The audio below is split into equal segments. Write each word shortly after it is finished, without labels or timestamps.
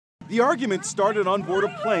The argument started on board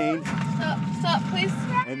a plane Stop, please.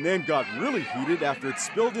 and then got really heated after it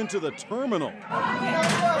spilled into the terminal.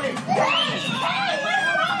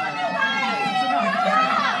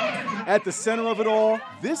 At the center of it all,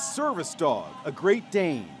 this service dog, a Great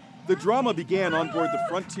Dane. The drama began on board the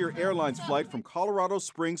Frontier Airlines flight from Colorado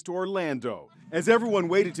Springs to Orlando. As everyone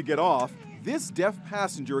waited to get off, this deaf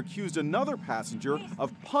passenger accused another passenger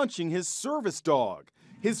of punching his service dog.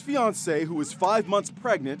 His fiancée, who is 5 months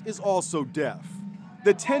pregnant, is also deaf.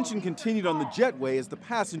 The tension continued on the jetway as the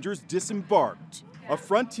passengers disembarked. A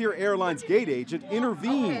Frontier Airlines gate agent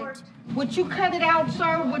intervened. Would you cut it out,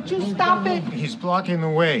 sir? Would you stop it? He's blocking the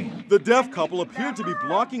way. The deaf couple appeared to be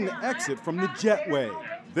blocking the exit from the jetway.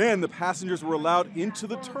 Then the passengers were allowed into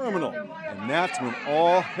the terminal, and that's when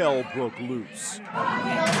all hell broke loose.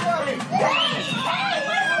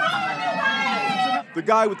 The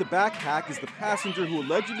guy with the back hack is the passenger who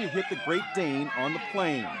allegedly hit the Great Dane on the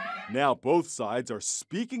plane. Now both sides are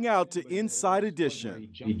speaking out to Inside Edition.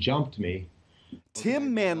 He jumped me.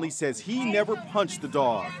 Tim Manley says he never punched the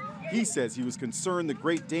dog. He says he was concerned the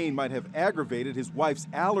Great Dane might have aggravated his wife's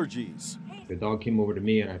allergies. The dog came over to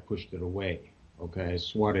me and I pushed it away. Okay, I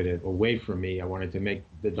swatted it away from me. I wanted to make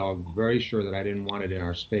the dog very sure that I didn't want it in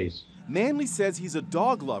our space. Manley says he's a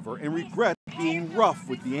dog lover and regrets being rough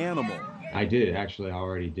with the animal. I did, actually, I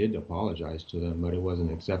already did apologize to them, but it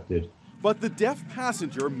wasn't accepted. But the deaf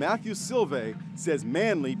passenger, Matthew Silvay, says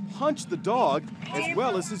Manley punched the dog as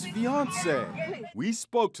well as his fiancée. We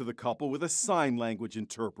spoke to the couple with a sign language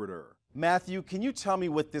interpreter. Matthew, can you tell me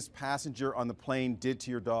what this passenger on the plane did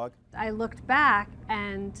to your dog? I looked back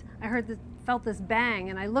and I felt this bang,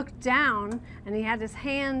 and I looked down and he had his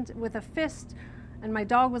hand with a fist, and my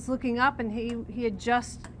dog was looking up and he had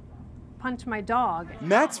just punched my dog.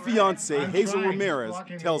 Matt's fiancée, Hazel Ramirez,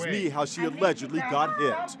 tells me how she allegedly got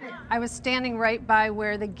hit. I was standing right by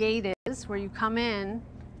where the gate is, where you come in,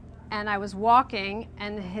 and I was walking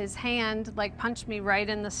and his hand like punched me right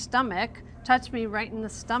in the stomach, touched me right in the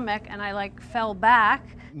stomach, and I like fell back.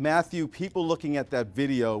 Matthew, people looking at that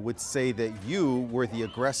video would say that you were the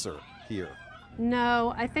aggressor here.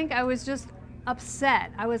 No, I think I was just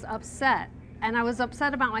upset. I was upset. And I was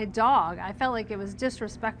upset about my dog. I felt like it was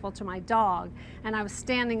disrespectful to my dog, and I was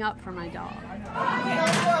standing up for my dog.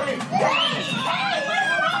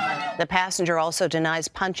 The passenger also denies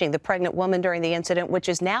punching the pregnant woman during the incident, which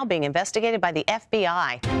is now being investigated by the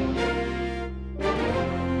FBI.